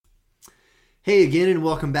Hey again, and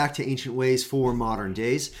welcome back to Ancient Ways for Modern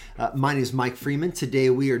Days. My name is Mike Freeman.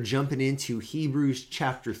 Today we are jumping into Hebrews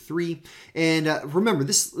chapter 3. And remember,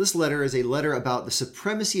 this letter is a letter about the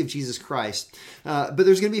supremacy of Jesus Christ. But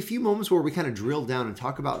there's going to be a few moments where we kind of drill down and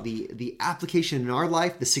talk about the application in our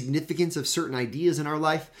life, the significance of certain ideas in our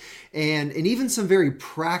life, and even some very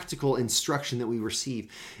practical instruction that we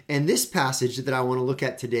receive. And this passage that I want to look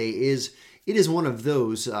at today is one of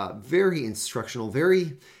those very instructional,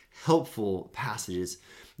 very helpful passages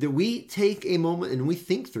that we take a moment and we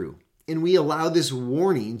think through, and we allow this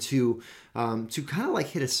warning to kind of like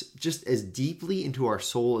hit us just as deeply into our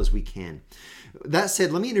soul as we can. That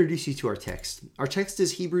said, let me introduce you to our text. Our text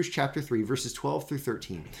is Hebrews chapter 3, verses 12 through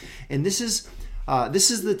 13. And this is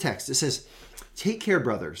the text. It says, "Take care,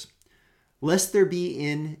 brothers, lest there be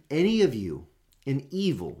in any of you an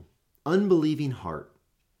evil, unbelieving heart,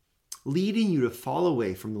 leading you to fall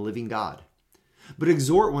away from the living God. But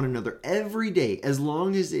exhort one another every day, as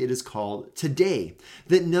long as it is called today,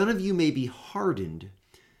 that none of you may be hardened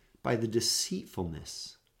by the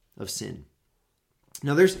deceitfulness of sin."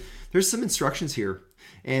 Now there's some instructions here,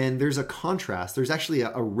 and there's a contrast. There's actually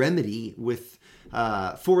a remedy with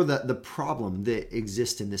for the problem that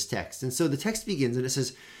exists in this text. And so the text begins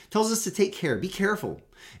and tells us to take care, be careful.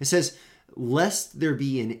 It says, "Lest there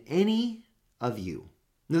be in any of you."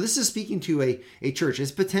 Now, this is speaking to a church. It's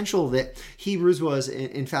potential that Hebrews was,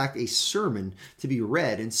 in fact, a sermon to be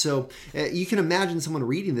read. And so you can imagine someone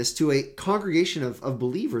reading this to a congregation of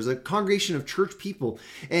believers, a congregation of church people,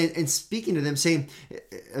 and speaking to them saying,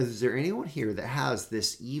 is there anyone here that has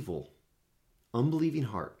this evil, unbelieving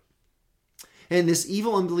heart? And this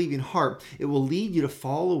evil, unbelieving heart, it will lead you to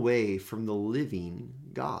fall away from the living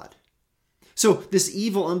God. So this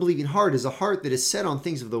evil, unbelieving heart is a heart that is set on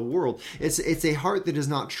things of the world. It's a heart that does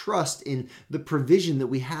not trust in the provision that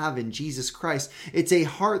we have in Jesus Christ. It's a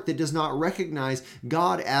heart that does not recognize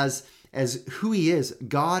God as who He is,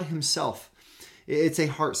 God Himself. It's a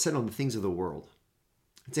heart set on the things of the world.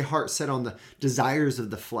 It's a heart set on the desires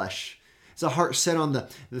of the flesh. It's a heart set on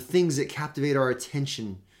the things that captivate our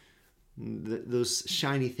attention, those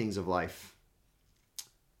shiny things of life.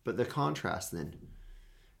 But the contrast then,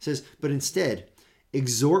 it says, "But instead,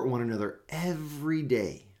 exhort one another every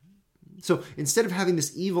day." So instead of having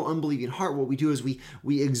this evil, unbelieving heart, what we do is we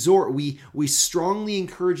exhort, we strongly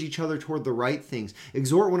encourage each other toward the right things.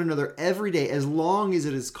 Exhort one another every day, as long as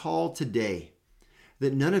it is called today,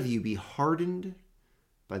 that none of you be hardened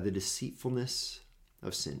by the deceitfulness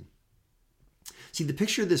of sin. See, the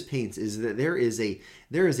picture this paints is that there is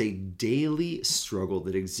a daily struggle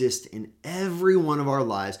that exists in every one of our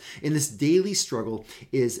lives. And this daily struggle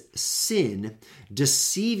is sin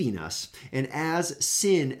deceiving us. And as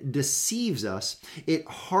sin deceives us, it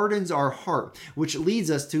hardens our heart, which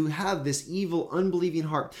leads us to have this evil, unbelieving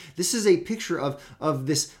heart. This is a picture of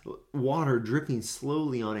this water dripping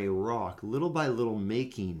slowly on a rock, little by little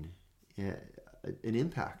making an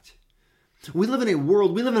impact. We live in a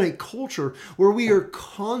world, we live in a culture where we are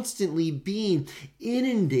constantly being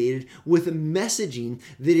inundated with messaging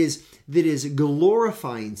that is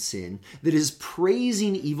glorifying sin, that is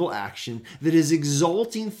praising evil action, that is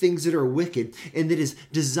exalting things that are wicked, and that is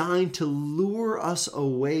designed to lure us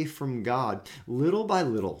away from God little by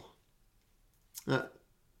little.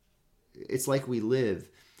 It's like we live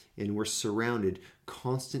and we're surrounded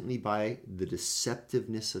constantly by the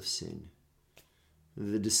deceptiveness of sin.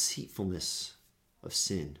 The deceitfulness of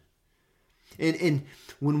sin. And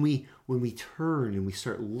when we turn and we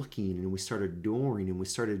start looking and we start adoring and we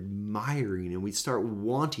start admiring and we start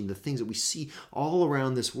wanting the things that we see all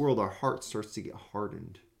around this world, our heart starts to get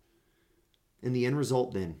hardened. And the end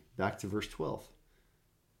result then, back to verse 12,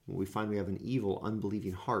 we find we have an evil,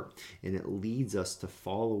 unbelieving heart, and it leads us to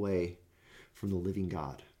fall away from the living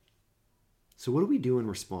God. So what do we do in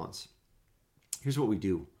response? Here's what we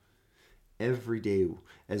do. Every day,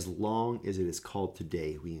 as long as it is called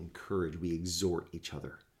today, we encourage, we exhort each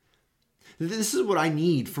other. This is what I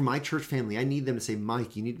need from my church family. I need them to say,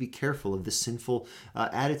 "Mike, you need to be careful of this sinful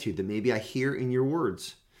attitude that maybe I hear in your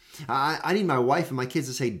words." I need my wife and my kids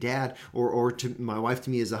to say, "Dad," or to my wife to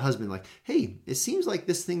me as a husband, like, "Hey, it seems like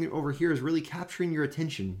this thing over here is really capturing your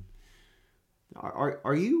attention.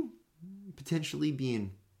 Are you potentially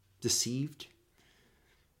being deceived?"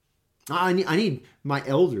 I need my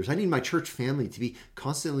elders, I need my church family to be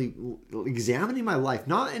constantly examining my life,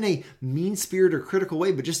 not in a mean-spirited or critical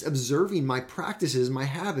way, but just observing my practices, my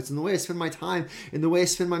habits, and the way I spend my time, and the way I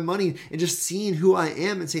spend my money, and just seeing who I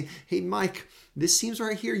am and saying, "Hey, Mike, this seems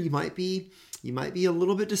right here. You might be a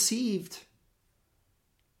little bit deceived."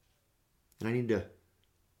 And I need to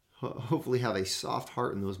hopefully have a soft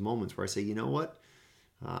heart in those moments where I say, "You know what?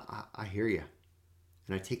 I hear you,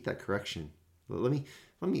 and I take that correction. Let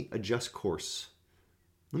me adjust course.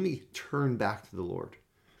 Let me turn back to the Lord.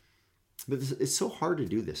 But it's so hard to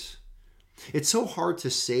do this. It's so hard to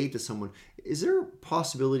say to someone, is there a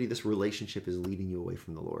possibility this relationship is leading you away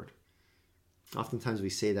from the Lord? Oftentimes we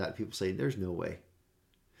say that, people say, there's no way.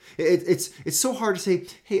 It's so hard to say,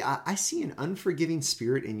 hey, I see an unforgiving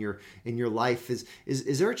spirit in your life.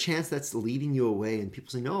 Is there a chance that's leading you away? And people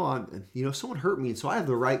say, no, someone hurt me, and so I have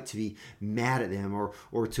the right to be mad at them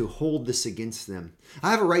or to hold this against them. I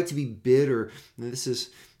have a right to be bitter. And this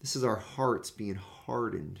is our hearts being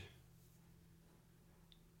hardened.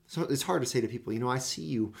 So it's hard to say to people, I see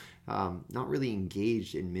you not really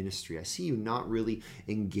engaged in ministry. I see you not really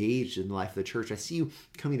engaged in the life of the church. I see you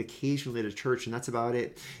coming occasionally to church, and that's about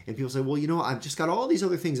it. And people say, well, I've just got all these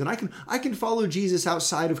other things, and I can follow Jesus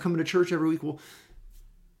outside of coming to church every week. Well,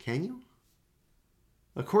 can you?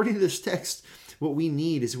 According to this text, what we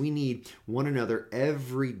need is one another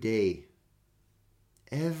every day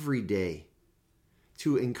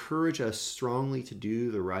to encourage us strongly to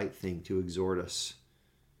do the right thing, to exhort us,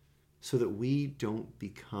 so that we don't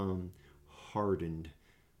become hardened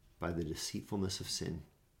by the deceitfulness of sin.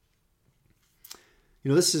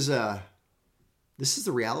 This is the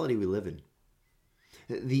reality we live in.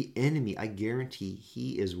 The enemy, I guarantee,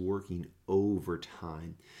 he is working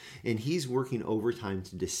overtime. And he's working overtime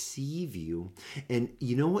to deceive you. And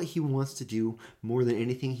you know what he wants to do more than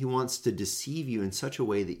anything? He wants to deceive you in such a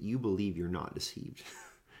way that you believe you're not deceived.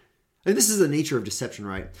 And this is the nature of deception,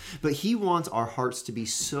 right? But he wants our hearts to be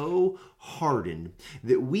so hardened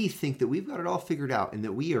that we think that we've got it all figured out and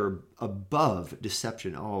that we are above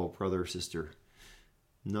deception. Oh, brother or sister,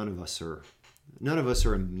 none of us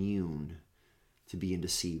are immune to being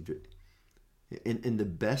deceived. And the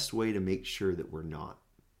best way to make sure that we're not,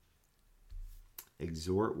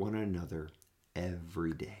 exhort one another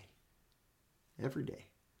every day. Every day.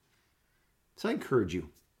 So I encourage you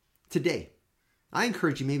today. I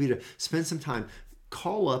encourage you maybe to spend some time,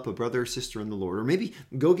 call up a brother or sister in the Lord, or maybe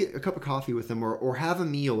go get a cup of coffee with them, or have a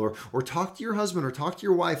meal, or talk to your husband, or talk to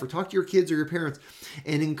your wife, or talk to your kids or your parents,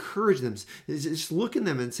 and encourage them. Just look at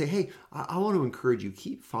them and say, hey, I want to encourage you.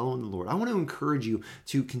 Keep following the Lord. I want to encourage you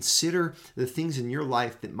to consider the things in your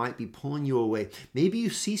life that might be pulling you away. Maybe you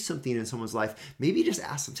see something in someone's life. Maybe just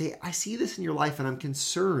ask them, say, I see this in your life and I'm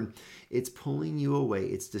concerned. It's pulling you away.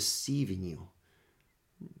 It's deceiving you.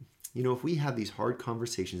 If we have these hard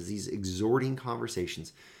conversations, these exhorting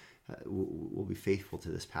conversations, we'll be faithful to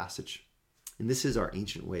this passage. And this is our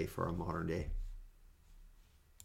ancient way for our modern day.